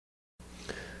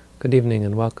Good evening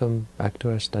and welcome back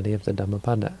to our study of the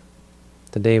Dhammapada.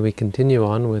 Today we continue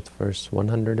on with verse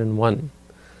 101,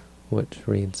 which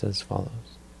reads as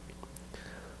follows.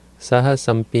 Saha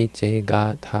sampi che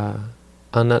gatha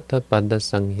anatta pada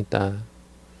sanghita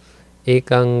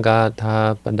ekang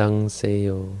gatha padang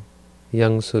seyo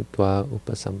yang sutva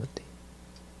upasamati.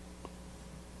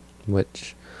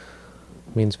 Which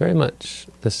means very much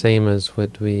the same as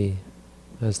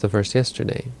as the verse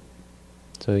yesterday.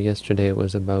 So yesterday it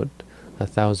was about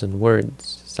 1,000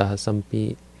 words.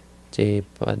 Sahasampi je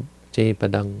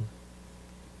padang.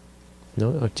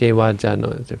 No? Or je waja, no,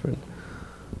 it's different.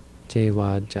 Je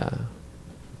waja,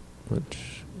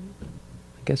 which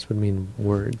I guess would mean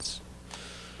words.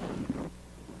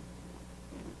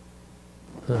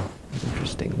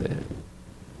 Interesting there.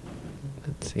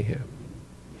 Let's see here.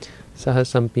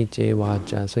 Sahasampi je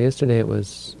waja. So yesterday it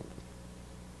was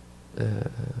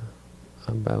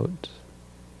about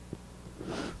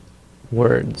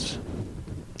words.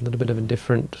 A little bit of a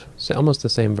different, almost the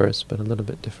same verse, but a little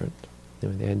bit different.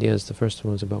 Anyway, the idea is the first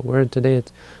one was about word. Today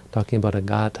it's talking about a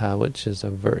gatha, which is a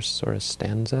verse or a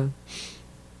stanza.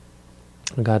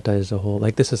 A gatha is a whole,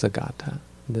 like this is a gatha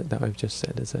that I've just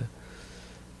said is a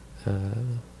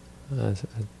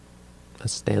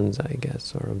stanza, I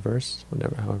guess, or a verse,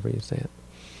 however you say it.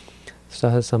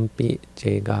 Sahasampi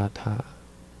je gatha.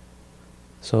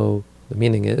 So the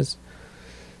meaning is,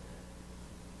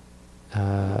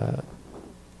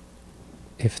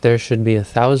 if there should be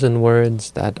 1,000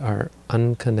 words that are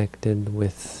unconnected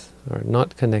with, or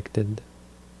not connected,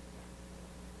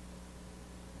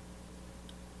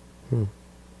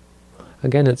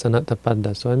 again it's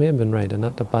anattapada, so I may have been right.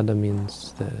 Anattapada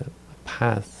means the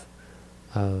path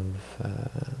of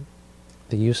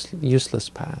the useless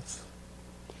path,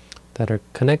 that are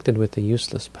connected with the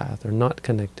useless path, or not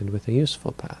connected with a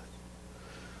useful path.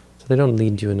 So they don't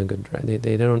lead you in a good direction.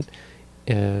 They don't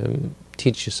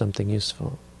teach you something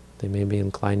useful. They maybe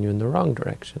incline you in the wrong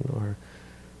direction, or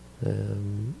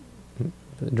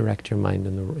direct your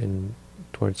mind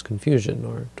towards confusion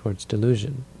or towards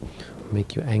delusion, or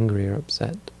make you angry or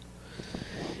upset.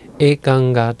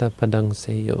 Ekang gatha padang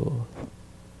seyo.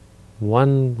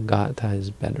 One gatha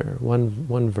is better.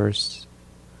 One verse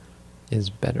is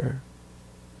better.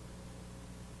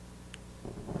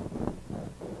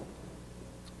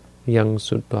 Yang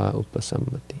sutva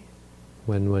upasamati.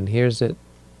 When one hears it,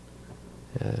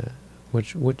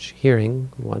 which hearing,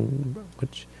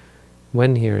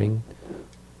 when hearing,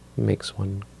 makes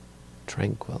one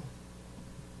tranquil.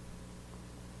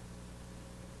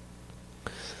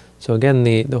 So again,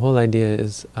 the whole idea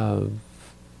is of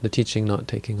the teaching not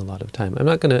taking a lot of time. I'm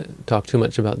not going to talk too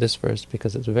much about this verse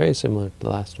because it's very similar to the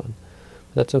last one.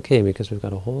 But that's okay because we've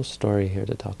got a whole story here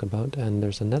to talk about, and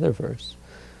there's another verse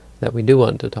that we do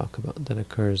want to talk about that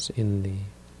occurs in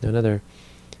another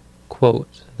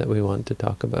quote that we want to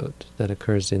talk about that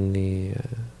occurs in the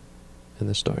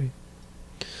story.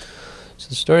 So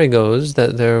the story goes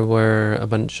that there were a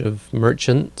bunch of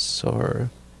merchants, or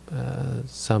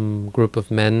some group of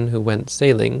men who went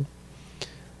sailing,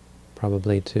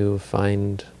 probably to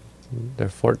find their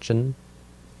fortune.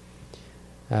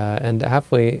 And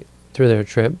halfway through their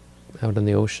trip, out in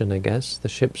the ocean, I guess, the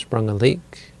ship sprung a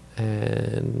leak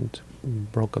and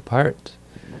broke apart,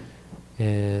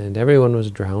 and everyone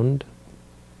was drowned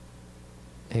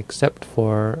except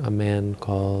for a man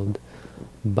called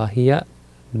Bahia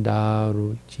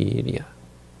Daruchirya.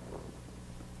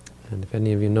 And if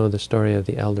any of you know the story of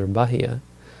the elder Bahia,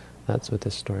 that's what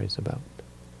this story is about.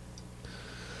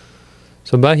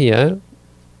 So Bahia,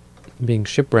 being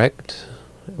shipwrecked,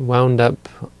 wound up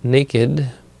naked.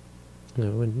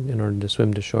 In order to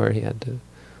swim to shore, he had to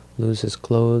lose his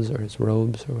clothes or his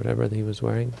robes or whatever that he was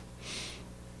wearing,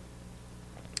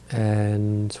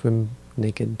 and swim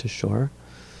naked to shore.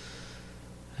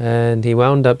 And he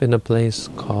wound up in a place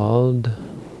called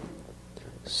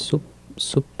Suparaka.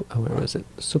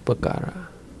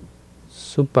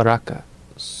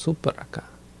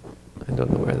 I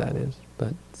don't know where that is,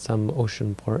 but some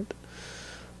ocean port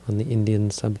on the Indian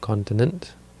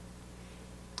subcontinent.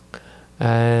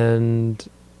 And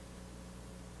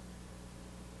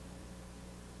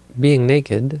being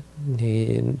naked,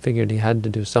 he figured he had to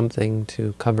do something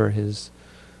to cover his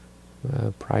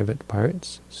private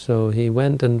parts. So he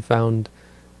went and found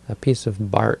a piece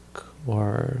of bark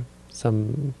or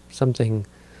something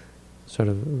sort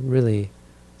of really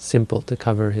simple to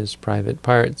cover his private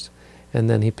parts. And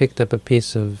then he picked up a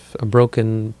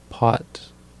broken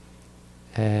pot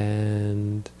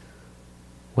and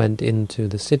went into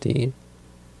the city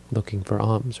looking for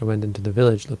alms, or went into the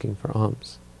village looking for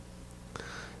alms.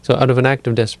 So out of an act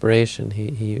of desperation,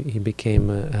 he became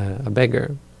a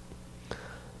beggar.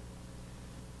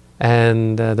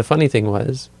 And the funny thing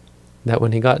was that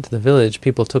when he got to the village,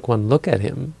 people took one look at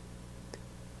him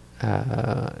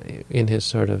in his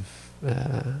sort of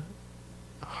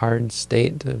hard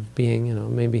state of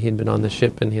being, maybe he'd been on the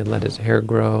ship and he had let his hair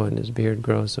grow and his beard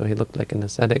grow, so he looked like an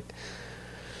ascetic.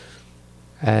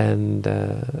 And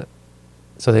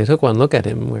so they took one look at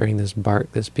him wearing this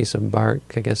piece of bark.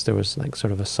 I guess there was like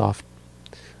sort of a soft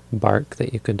bark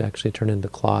that you could actually turn into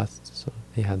cloth. So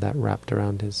he had that wrapped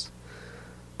around his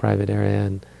private area,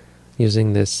 and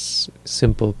using this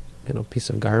simple, piece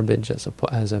of garbage as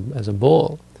a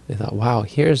bowl. They thought, wow,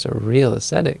 here's a real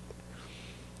ascetic.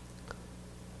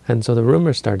 And so the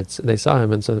rumor started. They saw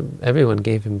him, and so everyone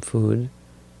gave him food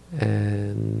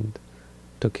and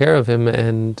took care of him.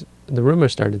 And the rumor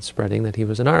started spreading that he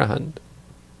was an arahant.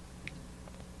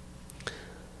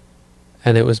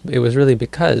 And it was really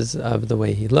because of the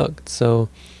way he looked. So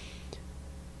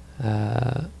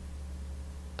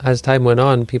as time went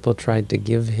on, people tried to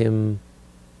give him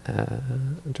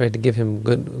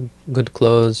good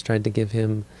clothes, tried to give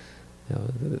him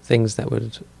things that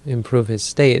would improve his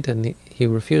state, and he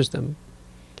refused them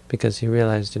because he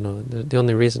realized, the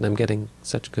only reason I'm getting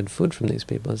such good food from these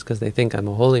people is because they think I'm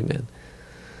a holy man.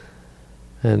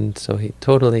 And so he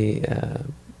totally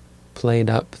played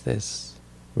up this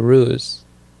ruse,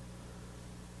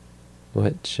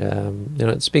 which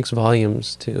it speaks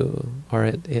volumes to, or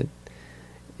it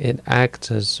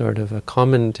acts as sort of a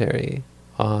commentary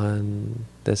on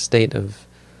the state of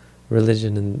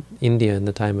religion in India in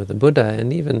the time of the Buddha,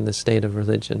 and even the state of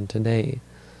religion today,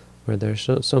 where there's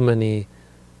so many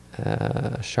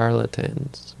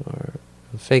charlatans or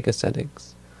fake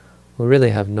ascetics who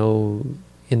really have no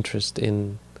interest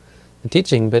in the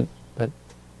teaching, but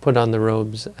put on the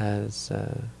robes as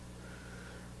a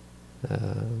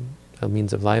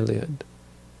means of livelihood,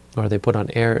 or they put on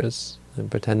airs and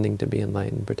pretending to be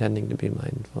enlightened, pretending to be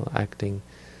mindful, acting,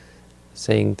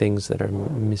 saying things that are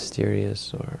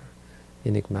mysterious or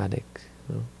enigmatic,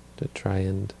 to try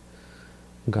and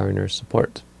garner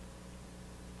support.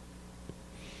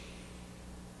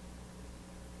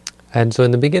 And so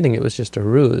in the beginning it was just a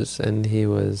ruse, and he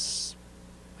was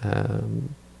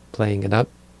playing it up,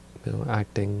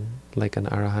 acting like an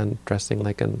arahant, dressing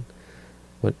like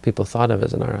what people thought of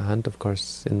as an arahant. Of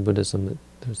course, in Buddhism,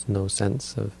 there's no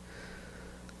sense of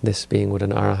this being what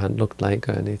an arahant looked like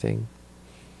or anything.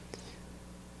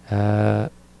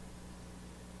 But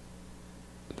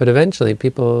eventually,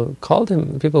 people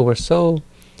were so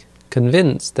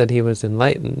convinced that he was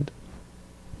enlightened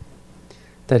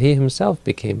that he himself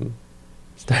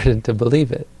started to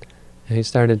believe it. And he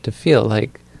started to feel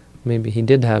like maybe he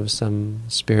did have some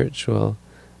spiritual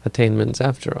attainments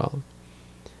after all.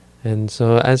 And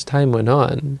so as time went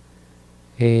on,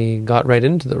 he got right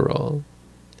into the role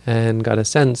and got a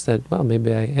sense that, well,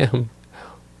 maybe I am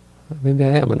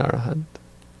an arahant.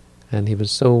 And he was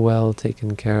so well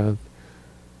taken care of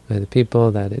by the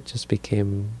people that it just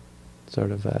became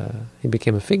sort of he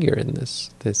became a figure in this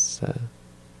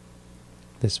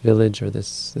village or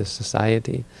this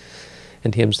society,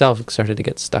 and he himself started to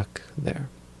get stuck there.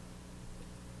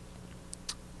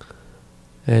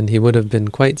 And he would have been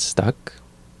quite stuck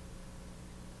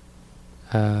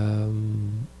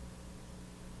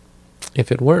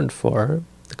if it weren't for,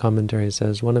 the commentary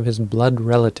says, one of his blood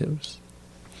relatives.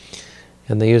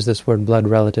 And they use this word blood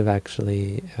relative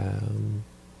actually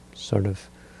sort of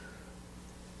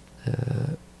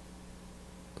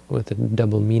with a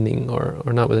double meaning, or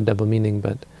not with a double meaning,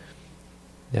 but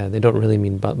yeah, they don't really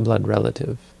mean blood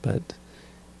relative, but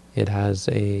it has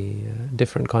a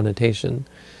different connotation.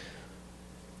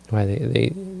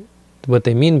 What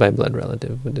they mean by blood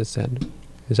relative, what is said,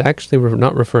 is actually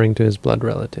not referring to his blood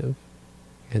relative.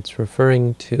 It's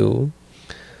referring to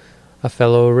a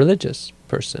fellow religious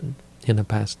person in a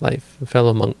past life, a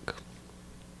fellow monk.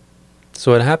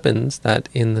 So it happens that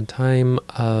in the time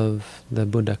of the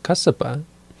Buddha Kassapa,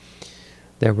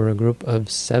 there were a group of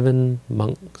 7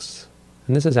 monks.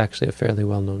 And this is actually a fairly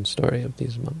well-known story of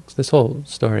these monks. This whole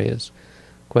story is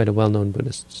quite a well-known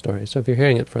Buddhist story. So if you're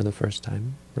hearing it for the first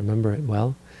time, remember it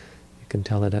well. You can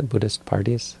tell it at Buddhist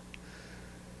parties.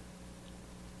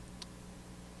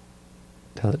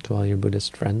 Tell it to all your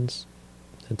Buddhist friends.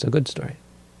 It's a good story.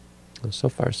 So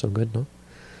far, so good, no?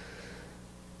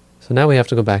 So now we have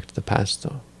to go back to the past,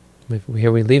 though.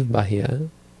 Here we leave Bahia,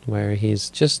 where he's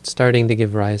just starting to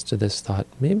give rise to this thought,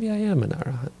 maybe I am an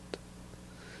arahant.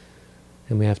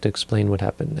 And we have to explain what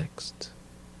happened next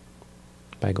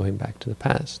by going back to the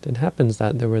past. It happens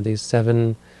that there were these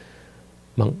 7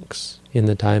 monks in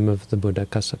the time of the Buddha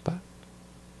Kassapa.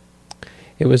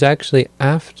 It was actually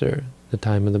after the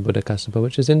time of the Buddha Kassapa,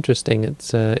 which is interesting.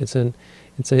 It's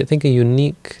It's, I think, a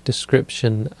unique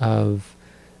description of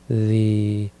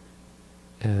the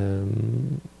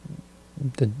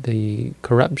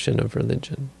corruption of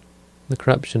religion, the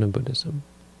corruption of Buddhism.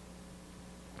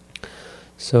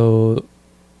 So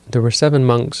there were 7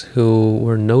 monks who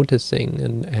were noticing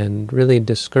and really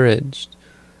discouraged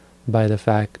by the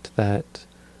fact that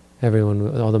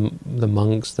everyone, all the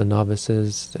monks, the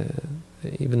novices,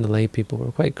 even the lay people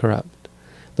were quite corrupt.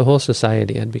 The whole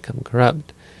society had become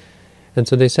corrupt. And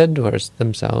so they said to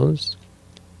themselves,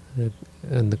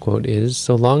 and the quote is,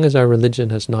 "So long as our religion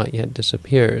has not yet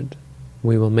disappeared,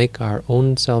 we will make our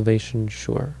own salvation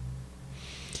sure."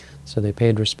 So they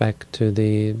paid respect to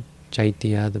the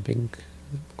Chaitya, the big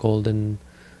golden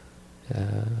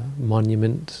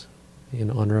monument in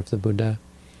honor of the Buddha,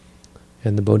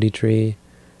 and the Bodhi tree,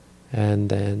 and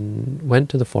then went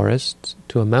to the forest,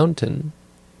 to a mountain,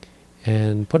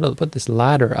 and put this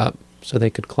ladder up so they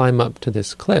could climb up to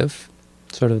this cliff,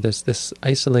 sort of this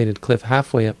isolated cliff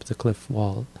halfway up the cliff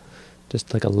wall,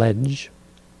 just like a ledge.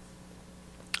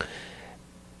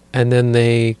 And then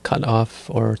they cut off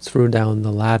or threw down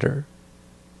the ladder.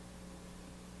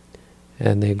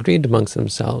 And they agreed amongst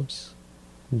themselves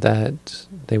that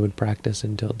they would practice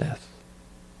until death.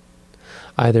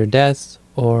 Either death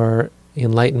or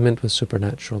enlightenment with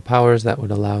supernatural powers that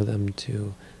would allow them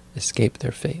to escape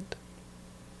their fate.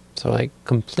 So like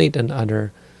complete and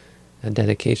utter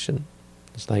dedication.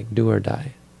 It's like do or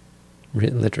die.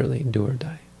 Literally do or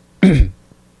die.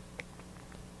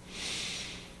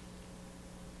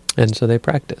 And so they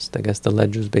practiced. I guess the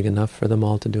ledge was big enough for them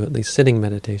all to do at least sitting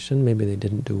meditation. Maybe they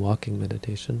didn't do walking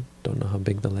meditation. Don't know how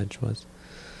big the ledge was.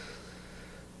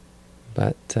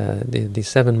 But the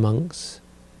 7 monks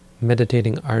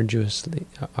meditating arduously,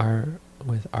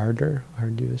 with ardor,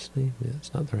 arduously,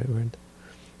 that's not the right word.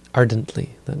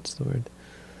 Ardently, that's the word.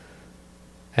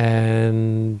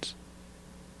 And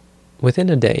within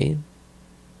a day,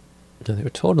 they were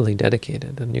totally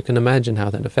dedicated. And you can imagine how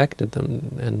that affected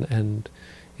them and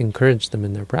encouraged them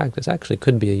in their practice. Actually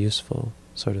could be a useful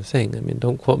sort of thing. I mean,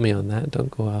 don't quote me on that.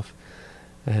 Don't go off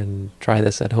and try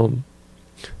this at home.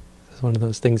 It's one of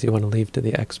those things you want to leave to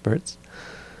the experts.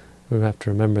 We have to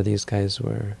remember these guys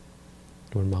were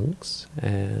monks,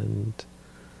 and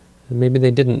maybe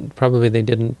they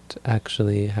didn't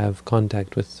actually have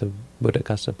contact with the Buddha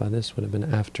Kassapa. This would have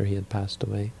been after he had passed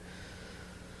away.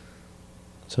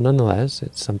 So nonetheless,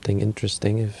 it's something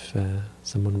interesting if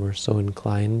someone were so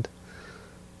inclined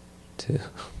to...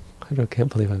 I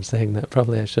can't believe I'm saying that.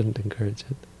 Probably I shouldn't encourage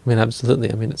it. I mean, absolutely.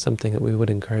 I mean, it's something that we would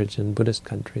encourage in Buddhist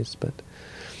countries, but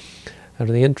out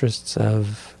of the interests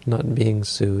of not being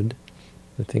sued,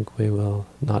 I think we will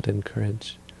not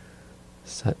encourage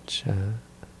such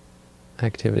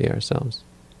activity ourselves.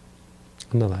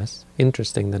 Nonetheless,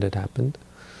 interesting that it happened.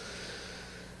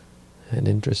 An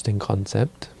interesting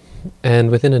concept. And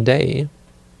within a day,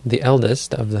 the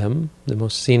eldest of them, the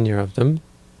most senior of them,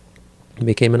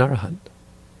 became an arahant.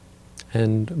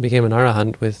 And became an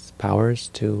arahant with powers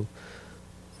to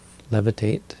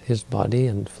levitate his body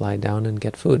and fly down and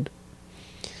get food.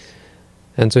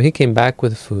 And so he came back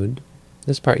with food.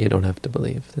 This part you don't have to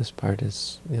believe. This part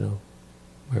is,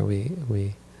 where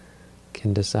we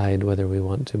can decide whether we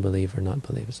want to believe or not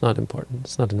believe. It's not important.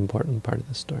 It's not an important part of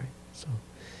the story. So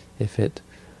if it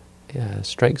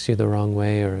strikes you the wrong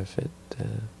way, or if it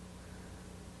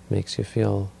makes you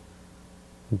feel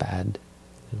bad,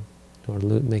 or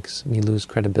makes me lose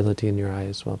credibility in your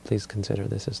eyes, well, please consider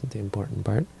this isn't the important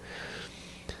part.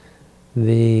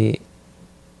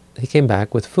 He came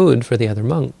back with food for the other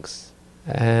monks,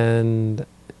 and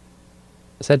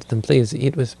said to them, "Please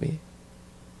eat with me."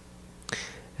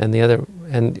 And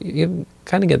you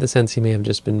kind of get the sense he may have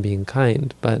just been being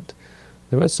kind, but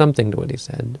there was something to what he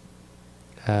said,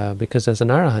 because as an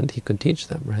arahant he could teach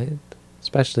them, right?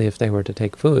 Especially if they were to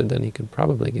take food, then he could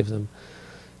probably give them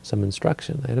some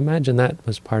instruction. I'd imagine that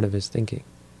was part of his thinking.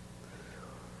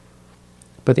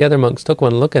 But the other monks took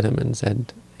one look at him and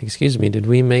said, "Excuse me, did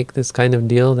we make this kind of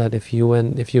deal that if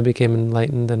you became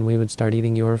enlightened, then we would start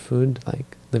eating your food,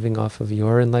 like living off of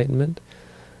your enlightenment?"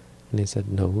 And he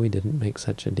said, "No, we didn't make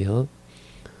such a deal."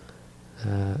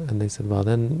 And they said, "Well,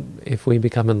 then, if we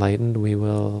become enlightened, we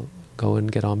will go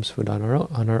and get alms food on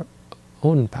our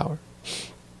own power."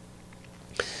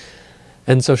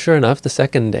 And so sure enough, the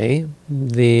second day,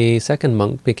 the second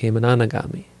monk became an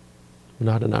anagami.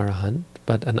 Not an arahant,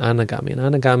 but an anagami. An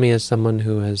anagami is someone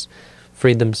who has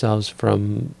freed themselves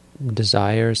from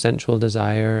desire, sensual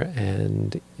desire,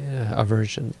 and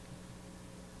aversion.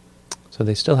 So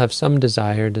they still have some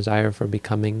desire for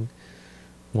becoming,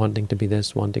 wanting to be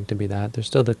this, wanting to be that. There's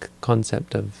still the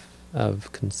concept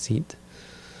of conceit,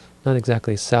 not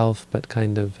exactly self, but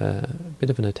kind of a bit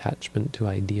of an attachment to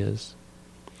ideas.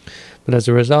 But as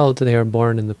a result, they are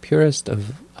born in the purest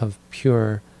of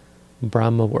pure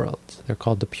Brahma worlds. They're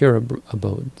called the pure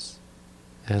abodes,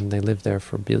 and they live there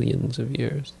for billions of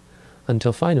years,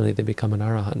 until finally they become an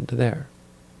arahant there.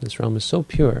 This realm is so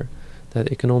pure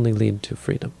that it can only lead to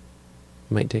freedom.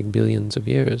 It might take billions of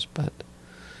years, but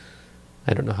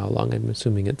I don't know how long. I'm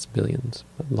assuming it's billions,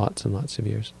 but lots and lots of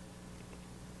years.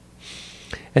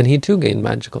 And he too gained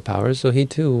magical powers, so he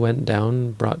too went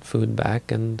down, brought food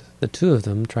back, and the two of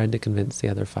them tried to convince the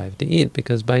other 5 to eat,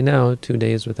 because by now, 2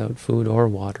 days without food or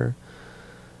water,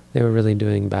 they were really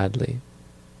doing badly.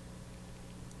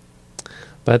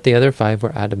 But the other 5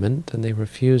 were adamant, and they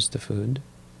refused the food.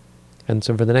 And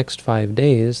so for the next 5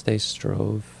 days, they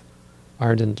strove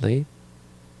ardently.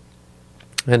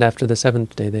 And after the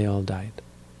 7th day, they all died.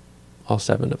 All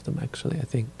 7 of them, actually, I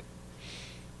think.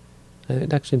 And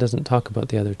it actually doesn't talk about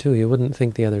the other 2. You wouldn't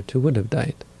think the other 2 would have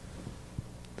died.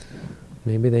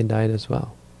 Maybe they died as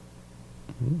well.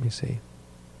 Let me see.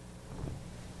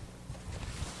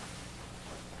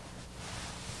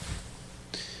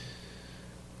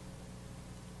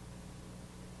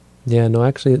 Yeah, no,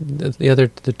 actually,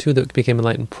 the 2 that became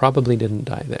enlightened probably didn't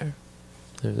die there.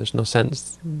 There's no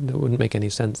sense, it wouldn't make any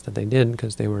sense that they did,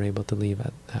 because they were able to leave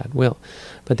at will.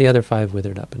 But the other 5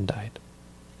 withered up and died.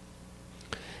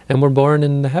 And were born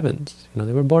in the heavens.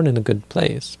 They were born in a good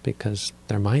place, because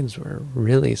their minds were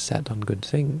really set on good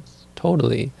things,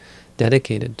 totally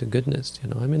dedicated to goodness.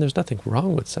 I mean, there's nothing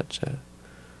wrong with such a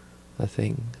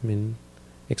thing. I mean,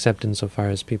 except insofar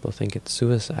as people think it's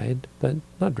suicide, but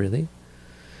not really.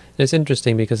 It's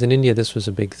interesting because in India this was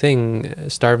a big thing.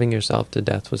 Starving yourself to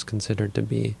death was considered to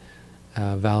be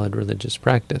a valid religious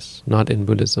practice, not in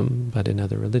Buddhism, but in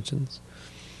other religions.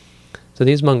 So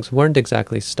these monks weren't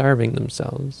exactly starving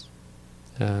themselves.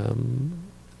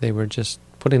 They were just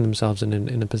putting themselves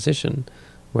in a position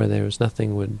where there was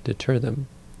nothing would deter them.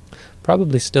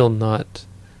 Probably still not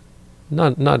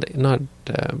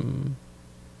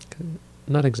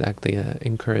exactly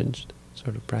encouraged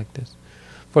sort of practice,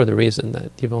 for the reason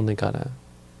that you've only got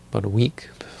about a week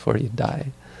before you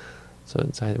die.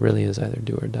 So it really is either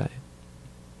do or die.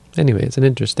 Anyway, it's an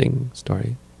interesting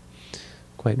story,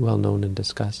 quite well known and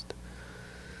discussed.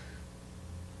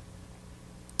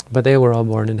 But they were all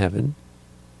born in heaven,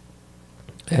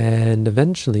 and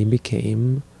eventually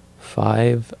became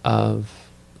 5 of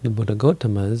the Buddha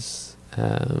Gautamas,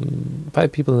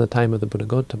 5 people in the time of the Buddha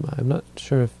Gautama. I'm not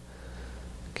sure I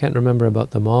can't remember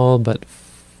about them all, but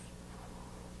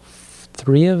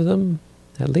 3 of them,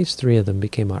 at least 3 of them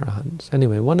became arahants.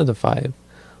 Anyway, one of the 5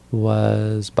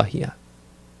 was Bahya,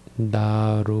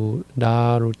 Daruchirya,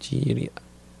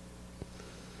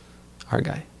 our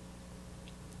guy.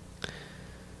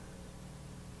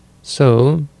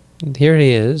 So, here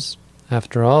he is,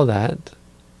 after all that,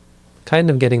 kind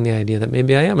of getting the idea that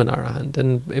maybe I am an arahant,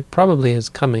 and it probably is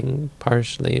coming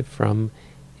partially from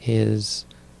his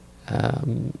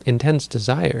intense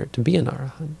desire to be an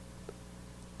arahant.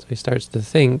 So he starts to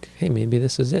think, hey, maybe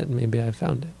this is it, maybe I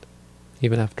found it.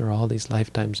 Even after all these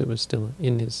lifetimes, it was still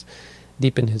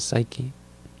deep in his psyche.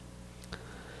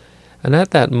 And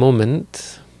at that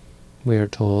moment, we are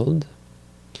told,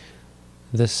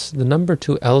 the number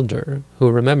 2 elder, who,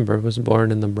 remember, was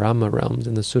born in the Brahma realms,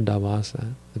 in the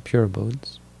Suddhavasa, the pure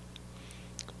abodes.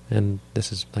 And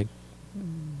this is like,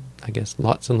 I guess,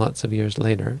 lots and lots of years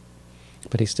later,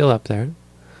 but he's still up there,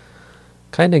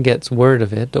 kind of gets word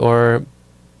of it, or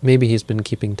maybe he's been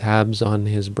keeping tabs on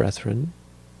his brethren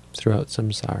throughout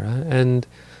samsara, and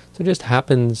so just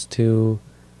happens to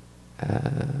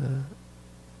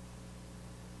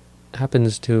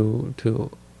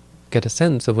get a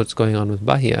sense of what's going on with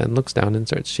Bahya, and looks down and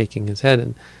starts shaking his head.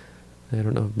 And I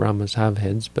don't know if Brahmas have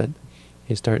heads, but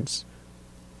he starts,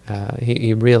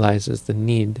 he realizes the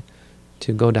need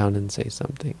to go down and say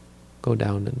something, go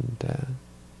down and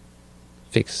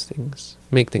fix things,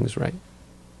 make things right.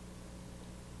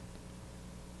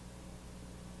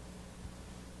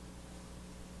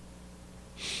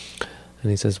 And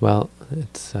he says, well,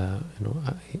 it's,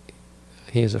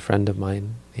 he is a friend of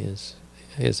mine. He is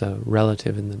a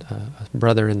relative, a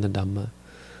brother in the Dhamma.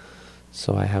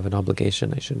 So I have an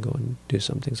obligation. I should go and do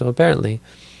something. So apparently,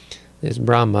 this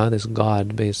Brahma, this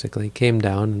god, basically, came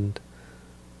down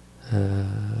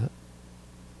and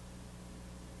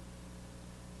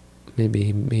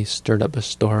maybe he stirred up a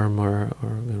storm, or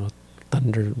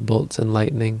thunderbolts and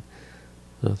lightning,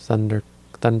 thunder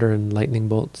and lightning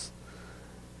bolts,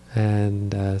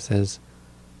 and says,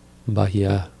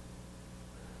 Bahya,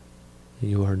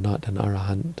 you are not an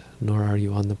arahant, nor are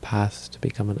you on the path to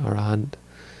become an arahant.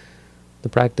 The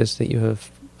practice that you have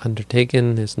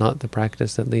undertaken is not the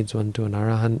practice that leads one to an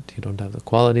arahant. You don't have the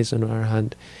qualities of an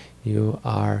arahant. You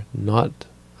are not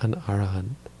an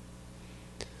arahant.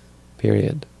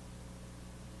 Period.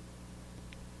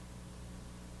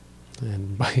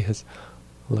 And by his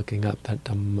looking up at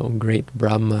a great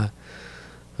Brahma,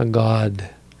 a god,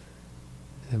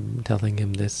 telling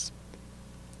him this.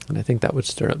 And I think that would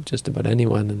stir up just about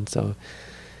anyone. And so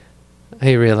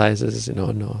he realizes,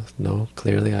 no,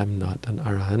 clearly I'm not an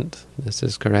arahant. This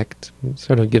is correct.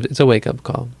 It's a wake-up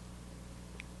call.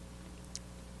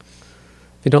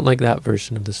 If you don't like that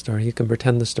version of the story, you can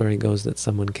pretend the story goes that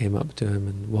someone came up to him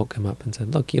and woke him up and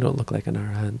said, look, you don't look like an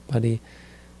arahant, buddy.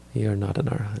 You're not an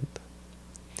arahant.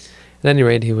 At any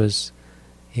rate, he was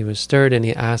stirred, and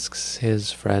he asks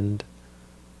his friend,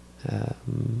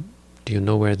 do you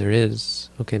know where there is?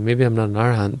 Okay, maybe I'm not an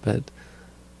arahant, but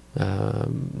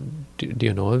do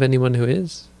you know of anyone who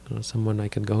is? Someone I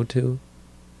could go to?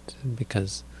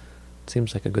 Because it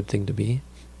seems like a good thing to be.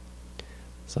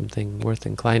 Something worth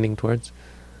inclining towards.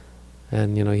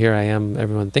 And, here I am,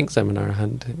 everyone thinks I'm an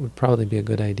arahant. It would probably be a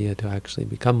good idea to actually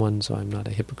become one, so I'm not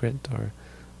a hypocrite or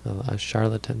a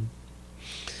charlatan.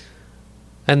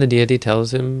 And the deity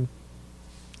tells him,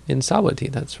 in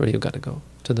Savatthi, that's where you got to go,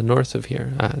 to the north of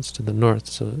here. It's to the north.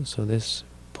 So this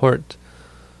port,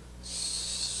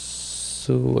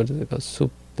 what is it called?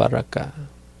 Suparaka.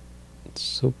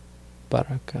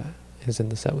 Suparaka is in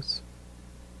the south.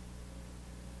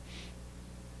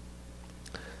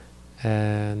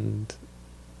 And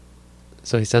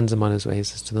so he sends him on his way. He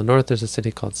says, to the north there's a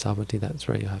city called Savatthi. That's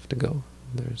where you have to go.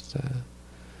 There's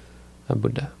a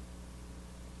Buddha.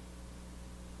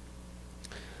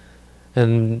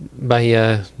 And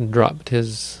Bahia dropped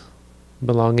his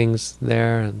belongings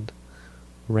there and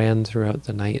ran throughout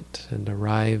the night and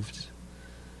arrived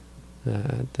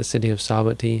at the city of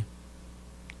Savatthi.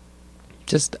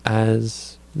 Just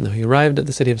as he arrived at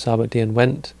the city of Savatthi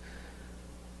and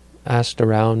asked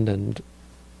around and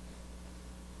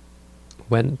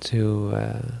went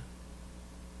up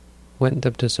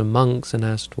to some monks and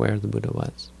asked where the Buddha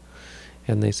was.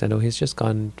 And they said, he's just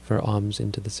gone for alms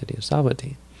into the city of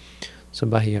Savatthi. So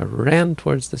Bahia ran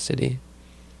towards the city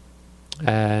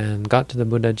and got to the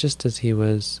Buddha just as he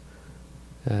was,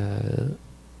 as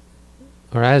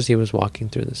he was walking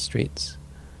through the streets.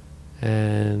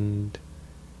 And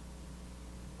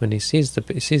when he sees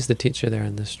the teacher there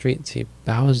in the streets, he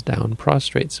bows down,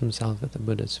 prostrates himself at the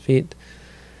Buddha's feet,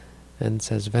 and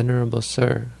says, Venerable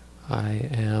Sir, I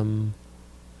am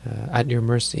at your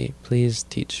mercy. Please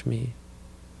teach me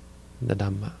the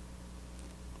Dhamma.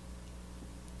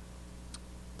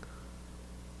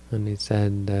 And he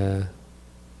said,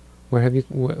 where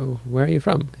are you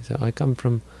from? He said, I come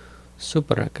from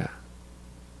Suparaka.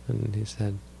 And he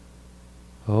said,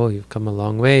 oh, you've come a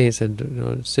long way. He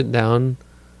said, sit down,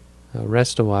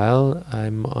 rest a while.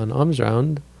 I'm on alms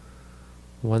round.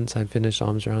 Once I finish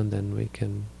alms round, then we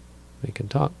can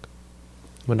talk.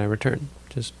 When I return,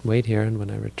 just wait here, and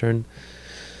when I return,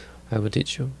 I will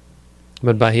teach you.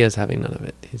 But Bahia is having none of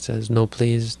it. He says, no,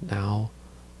 please, now.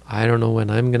 I don't know when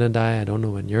I'm going to die. I don't know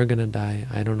when you're going to die.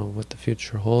 I don't know what the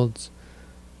future holds.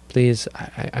 Please,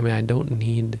 I mean, I don't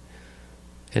need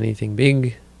anything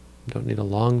big. I don't need a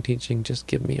long teaching. Just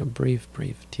give me a brief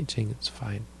teaching. It's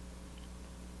fine.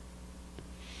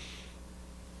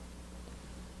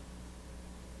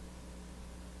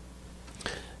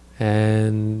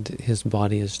 And his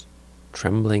body is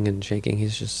trembling and shaking.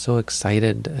 He's just so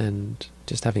excited, and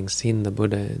just having seen the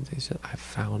Buddha, he said, I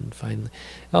found finally.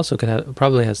 It also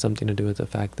probably has something to do with the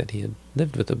fact that he had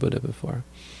lived with the Buddha before.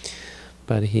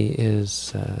 But he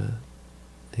is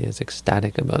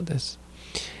ecstatic about this.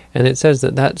 And it says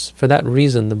that for that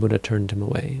reason the Buddha turned him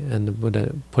away, and the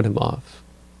Buddha put him off.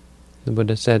 The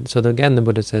Buddha said, again the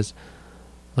Buddha says,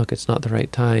 look, it's not the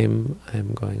right time.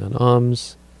 I'm going on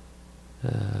alms.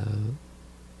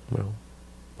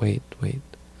 Wait.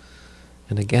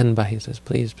 And again Bahia says,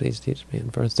 please teach me.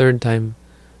 And for a third time,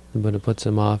 the Buddha puts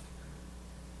him off.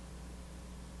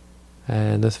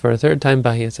 And for a third time,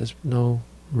 Bahia says, no,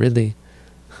 really.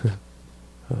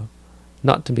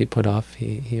 Not to be put off,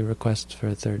 he requests for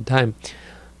a third time.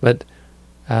 But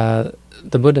the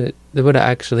Buddha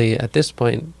actually, at this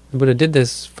point, the Buddha did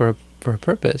this for a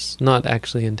purpose, not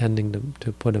actually intending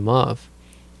to put him off,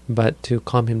 but to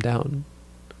calm him down.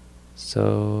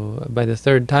 So by the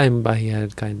third time, Bahia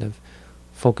had kind of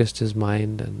focused his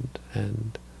mind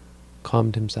and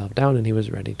calmed himself down, and he was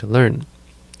ready to learn.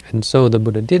 And so the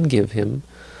Buddha did give him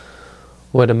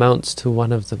what amounts to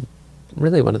one of the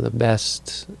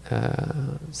best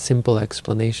simple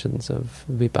explanations of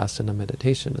vipassana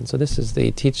meditation. And so this is the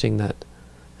teaching that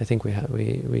I think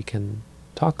we can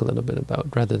talk a little bit about,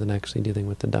 rather than actually dealing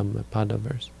with the Dhammapada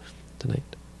verse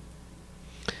tonight.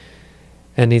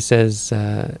 And he says,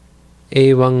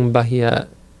 Evang Bahya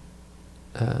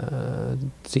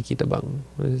Sikitabang.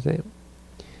 What does he say?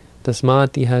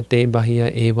 Tasmatiha te Bahya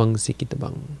Evang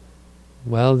Sikitabang.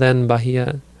 Well then,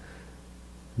 Bahya,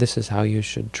 this is how you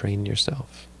should train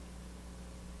yourself.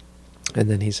 And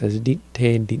then he says,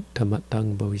 Ditte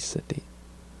dittamatang bhavisati.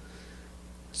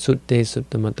 Sutte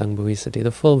suttamatang bhavisati. The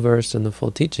full verse and the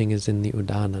full teaching is in the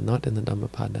Udana, not in the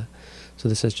Dhammapada. So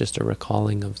this is just a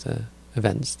recalling of the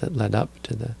events that led up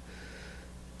to the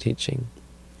teaching.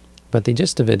 But the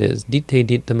gist of it is, Ditte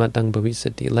dittamatang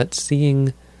bhavisati.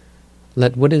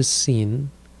 Let what is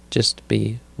seen just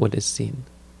be what is seen.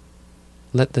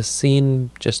 Let the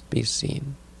seen just be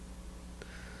seen.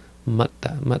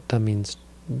 Matta. Matta means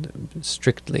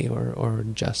strictly or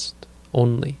just,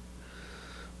 only,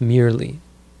 merely.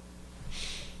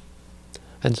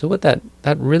 And so what that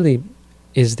really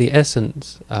is the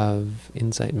essence of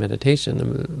insight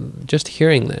meditation. Just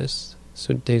hearing this,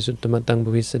 Sutte suttamatang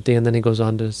bhavisati, and then he goes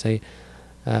on to say,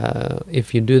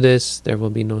 if you do this, there will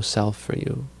be no self for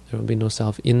you. There will be no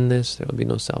self in this, there will be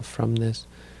no self from this.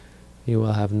 You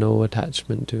will have no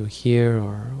attachment to here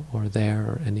or there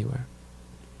or anywhere.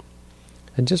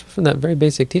 And just from that very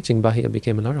basic teaching, Bahya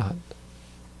became an arahant.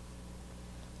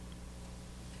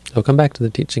 I'll come back to the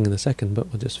teaching in a second, but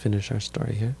we'll just finish our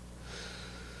story here.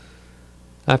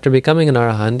 After becoming an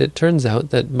arahant, it turns out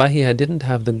that Bahya didn't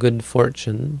have the good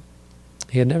fortune.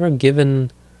 He had never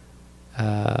given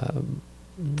any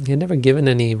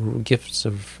gifts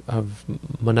of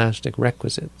monastic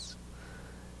requisites.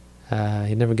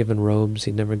 He'd never given robes,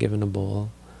 he'd never given a bowl.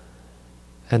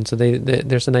 And so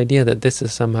there's an idea that this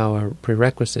is somehow a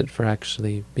prerequisite for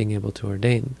actually being able to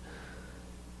ordain.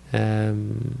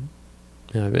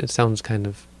 It sounds kind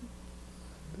of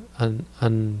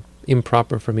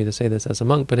improper for me to say this as a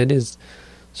monk, but it is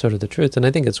sort of the truth, and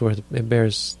I think it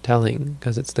bears telling,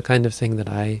 because it's the kind of thing that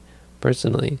I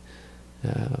personally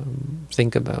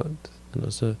think about.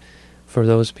 So for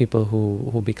those people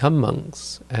who become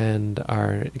monks and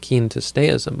are keen to stay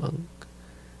as a monk,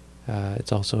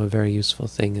 it's also a very useful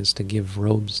thing is to give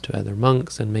robes to other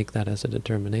monks and make that as a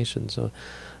determination. So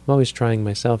I'm always trying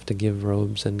myself to give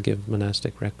robes and give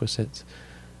monastic requisites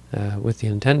with the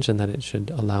intention that it should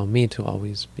allow me to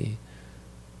always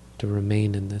to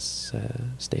remain in this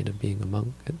state of being a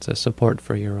monk. It's a support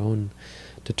for your own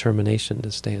determination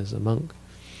to stay as a monk.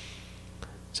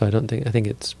 So I think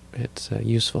it's a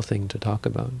useful thing to talk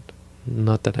about.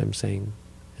 Not that I'm saying,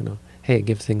 hey,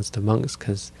 give things to monks,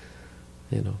 because,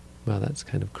 well, that's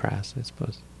kind of crass, I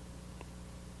suppose.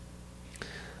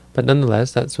 But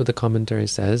nonetheless, that's what the commentary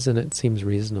says, and it seems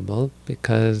reasonable,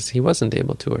 because he wasn't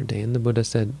able to ordain. The Buddha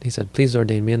said, please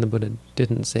ordain me, and the Buddha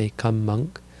didn't say, come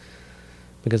monk,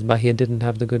 because Bahya didn't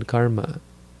have the good karma.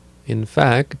 In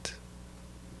fact,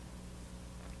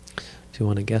 if you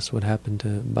want to guess what happened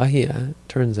to Bahya,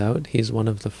 turns out he's one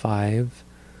of the 5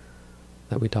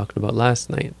 that we talked about last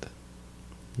night.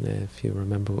 If you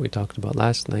remember what we talked about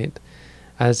last night,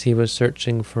 as he was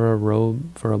searching for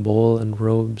a bowl and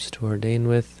robes to ordain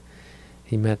with,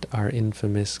 he met our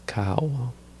infamous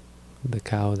cow, the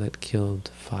cow that killed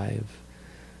a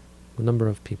number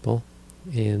of people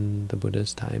in the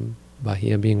Buddha's time,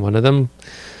 Bahya being one of them,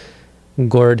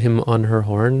 gored him on her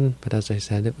horn. But as I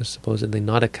said, it was supposedly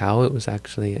not a cow, it was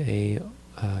actually a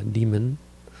demon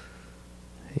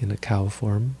in a cow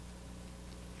form.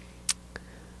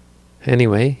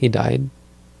 Anyway, he died.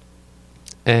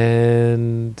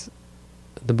 And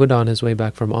the Buddha, on his way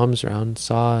back from alms round,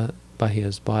 saw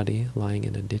Bahya's body lying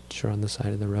in a ditch or on the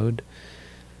side of the road,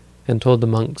 and told the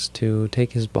monks to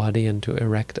take his body and to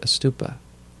erect a stupa.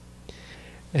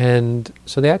 And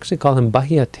so they actually call him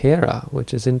Bahya Thera,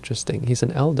 which is interesting. He's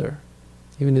an elder,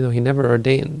 even though he never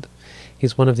ordained.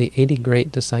 He's one of the 80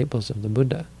 great disciples of the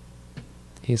Buddha.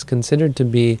 He's considered to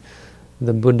be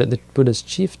the Buddha's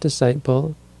chief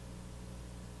disciple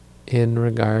in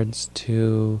regards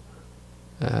to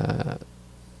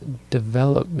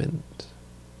development.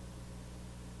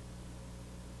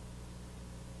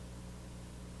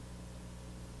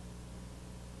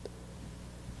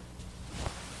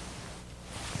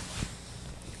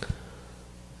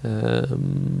 I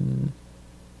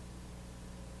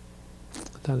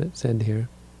thought it said here.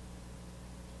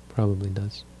 Probably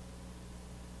does.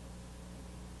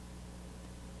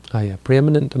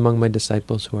 Preeminent among my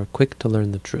disciples who are quick to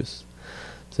learn the truth.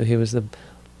 So he was the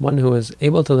one who was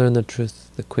able to learn the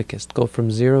truth the quickest, go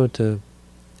from 0 to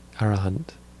arahant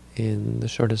in the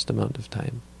shortest amount of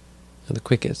time, the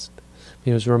quickest.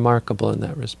 He was remarkable in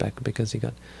that respect because he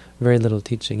got very little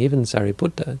teaching. Even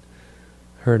Sariputta,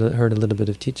 heard a little bit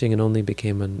of teaching and only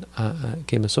became a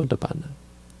Sotapanna.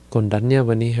 Kondanya,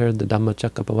 when he heard the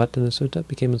Dhammacakkappavattana Sutta,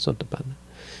 became a Sotapanna.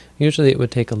 Usually it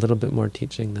would take a little bit more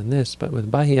teaching than this, but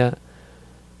with Bhāya,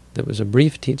 there was a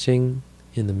brief teaching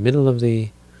in the middle of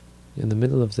the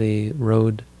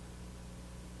road.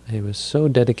 He was so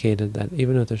dedicated that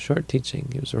even with a short teaching,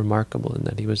 he was remarkable in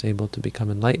that he was able to become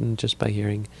enlightened just by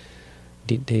hearing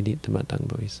Ditte Ditta Matang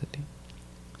Bhavisati.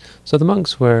 So the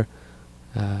monks were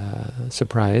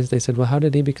surprised. They said, well, how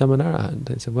did he become an arahant?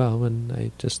 They said, well, when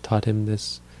I just taught him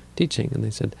this teaching. And they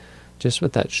said, just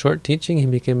with that short teaching, he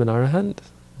became an arahant?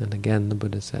 And again, the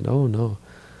Buddha said, oh no,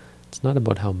 it's not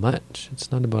about how much.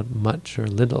 It's not about much or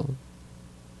little.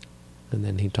 And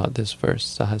then he taught this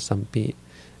verse, Sahasampi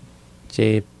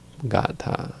Je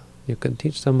Gatha. You can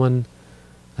teach someone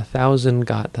 1,000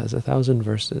 gathas, 1,000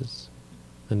 verses.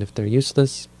 And if they're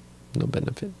useless, no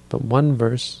benefit. But one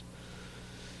verse,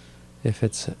 if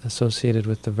it's associated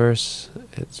with the verse,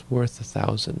 it's worth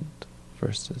 1,000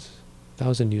 verses,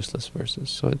 1,000 useless verses.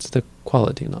 So it's the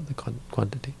quality, not the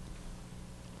quantity.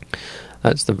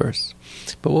 That's the verse.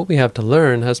 But what we have to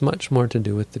learn has much more to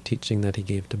do with the teaching that he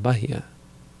gave to Bhāya,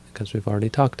 because we've already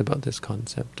talked about this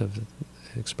concept of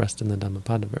expressed in the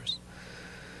Dhammapada verse.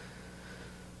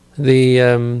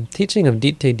 The teaching of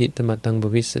Ditte Ditta Matang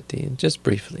Bhavisati, just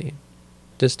briefly,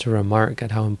 just to remark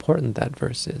at how important that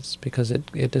verse is, because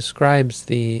it describes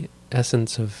the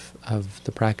essence of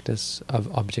the practice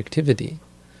of objectivity,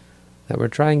 that we're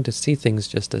trying to see things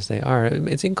just as they are.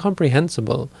 It's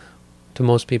incomprehensible to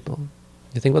most people.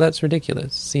 You think, well, that's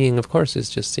ridiculous. Seeing, of course, is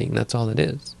just seeing. That's all it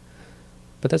is.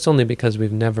 But that's only because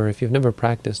if you've never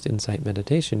practiced insight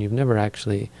meditation, you've never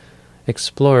actually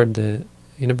explored you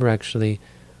never actually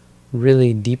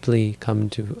really deeply come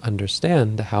to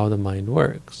understand how the mind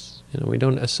works. We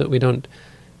don't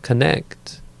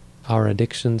connect our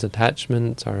addictions,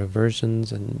 attachments, our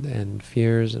aversions, and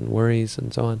fears and worries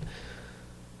and so on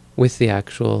with the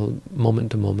actual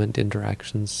moment-to-moment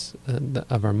interactions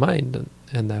of our mind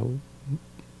and the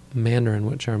manner in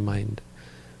which our mind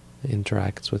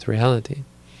interacts with reality.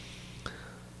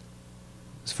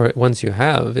 Once you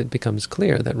have, it becomes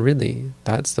clear that really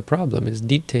that's the problem.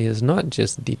 Ditte is not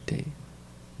just ditte.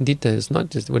 Ditte is not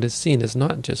just what is seen, is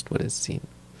not just what is seen.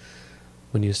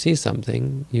 When you see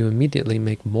something, you immediately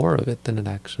make more of it than it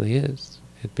actually is.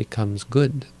 It becomes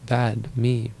good, bad,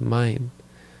 me, mine.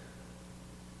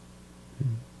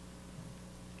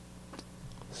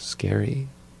 Scary.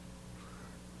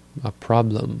 A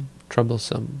problem,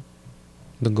 troublesome.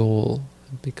 The goal.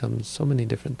 It becomes so many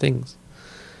different things.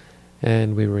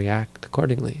 And we react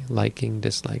accordingly, liking,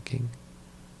 disliking,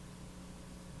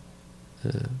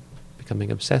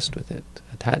 becoming obsessed with it,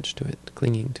 attached to it,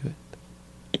 clinging to it.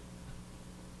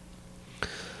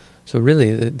 So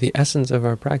really, the essence of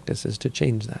our practice is to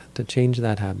change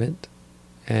that habit,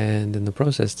 and in the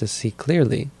process to see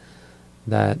clearly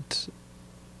that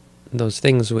those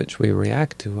things which we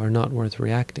react to are not worth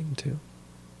reacting to.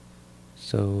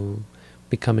 So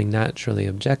becoming naturally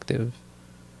objective,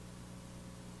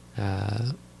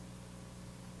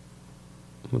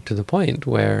 to the point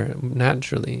where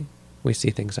naturally we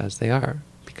see things as they are,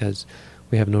 because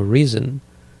we have no reason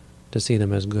to see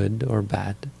them as good or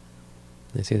bad.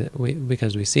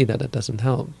 Because we see that it doesn't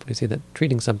help. We see that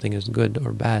treating something as good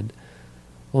or bad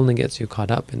only gets you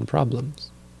caught up in problems.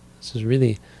 This is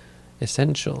really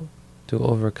essential to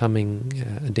overcoming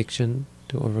addiction,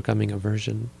 to overcoming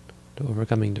aversion, to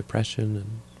overcoming depression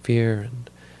and fear and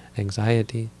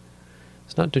anxiety.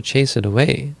 It's not to chase it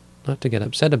away, not to get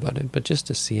upset about it, but just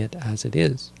to see it as it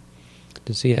is.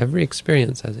 To see every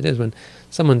experience as it is. When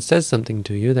someone says something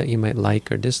to you that you might like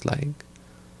or dislike,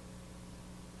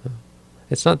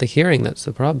 it's not the hearing that's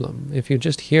the problem. If you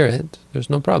just hear it, there's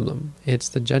no problem. It's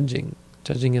the judging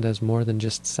it as more than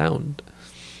just sound,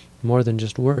 more than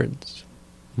just words,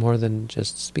 more than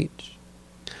just speech.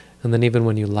 And then even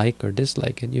when you like or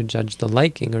dislike it, you judge the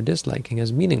liking or disliking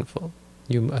as meaningful.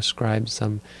 You ascribe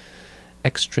some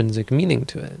extrinsic meaning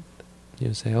to it.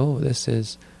 You say, oh,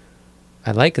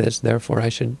 I like this, therefore I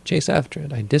should chase after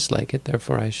it. I dislike it,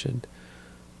 therefore I should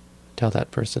tell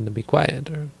that person to be quiet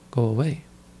or go away.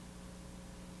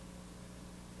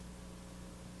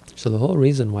 So the whole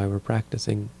reason why we're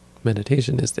practicing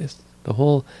meditation is this. The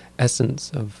whole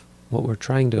essence of what we're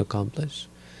trying to accomplish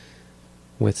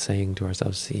with saying to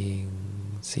ourselves,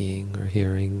 seeing, or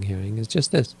hearing is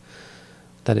just this,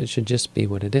 that it should just be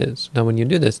what it is. Now when you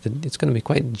do this, it's going to be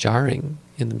quite jarring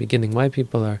in the beginning. Why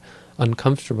people are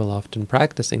uncomfortable often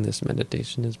practicing this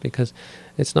meditation is because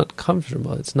it's not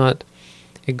comfortable.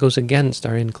 It goes against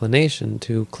our inclination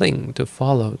to cling, to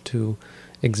follow, to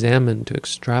examine, to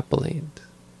extrapolate,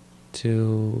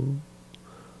 to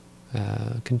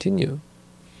continue.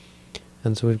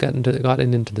 And so we've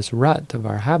gotten into this rut of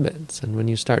our habits, and when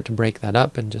you start to break that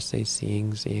up and just say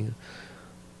seeing,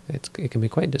 it can be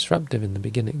quite disruptive in the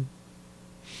beginning.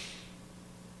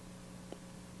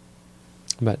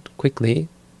 But quickly,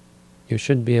 you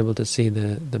should be able to see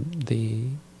the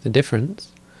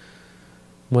difference.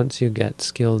 Once you get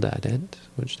skilled at it,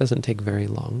 which doesn't take very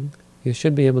long, you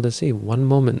should be able to see one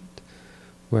moment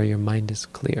where your mind is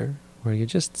clear, where you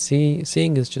just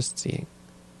seeing is just seeing.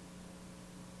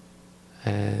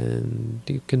 And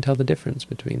you can tell the difference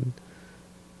between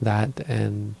that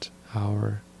and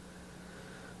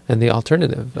the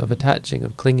alternative of attaching,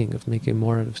 of clinging, of making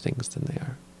more of things than they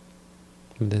are.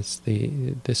 The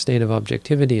state of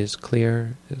objectivity is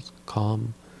clear, is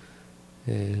calm,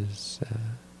 is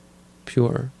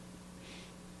pure.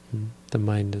 The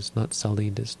mind is not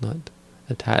sullied, is not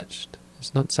attached,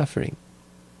 is not suffering.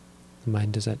 The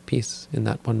mind is at peace in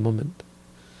that one moment.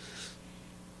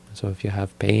 So if you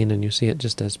have pain and you see it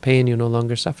just as pain, you no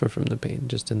longer suffer from the pain,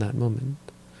 just in that moment.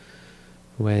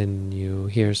 When you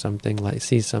hear something,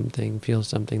 see something, feel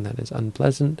something that is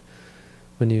unpleasant,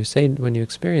 when you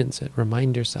experience it,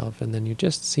 remind yourself, and then you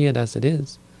just see it as it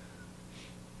is,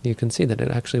 you can see that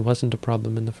it actually wasn't a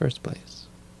problem in the first place.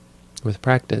 With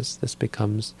practice, this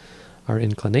becomes our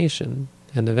inclination,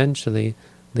 and eventually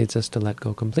leads us to let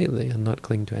go completely and not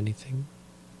cling to anything.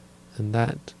 And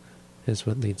that is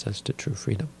what leads us to true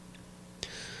freedom.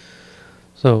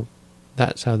 So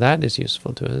that's how that is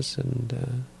useful to us,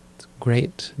 and it's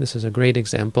great. This is a great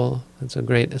example. It's a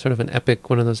great, sort of an epic,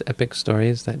 one of those epic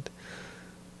stories that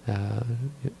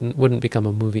wouldn't become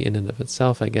a movie in and of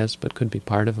itself, I guess, but could be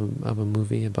part of a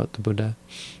movie about the Buddha.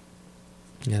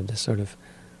 You have this sort of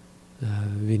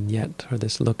vignette, or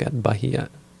this look at Bahiya.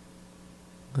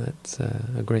 That's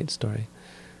a great story,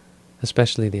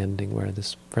 especially the ending, where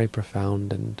this very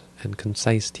profound and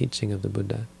concise teaching of the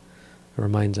Buddha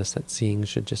reminds us that seeing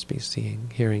should just be seeing,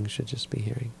 hearing should just be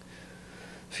hearing,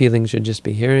 feeling should just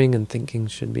be hearing, and thinking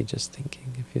should be just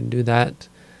thinking. If you do that,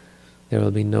 there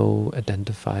will be no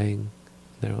identifying,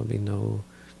 there will be no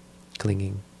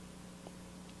clinging,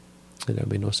 and there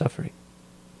will be no suffering.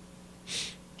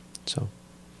 So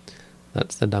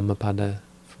that's the Dhammapada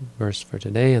verse for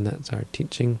today, and that's our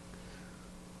teaching.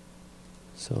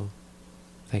 So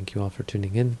thank you all for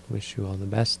tuning in. Wish you all the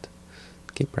best.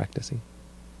 Keep practicing.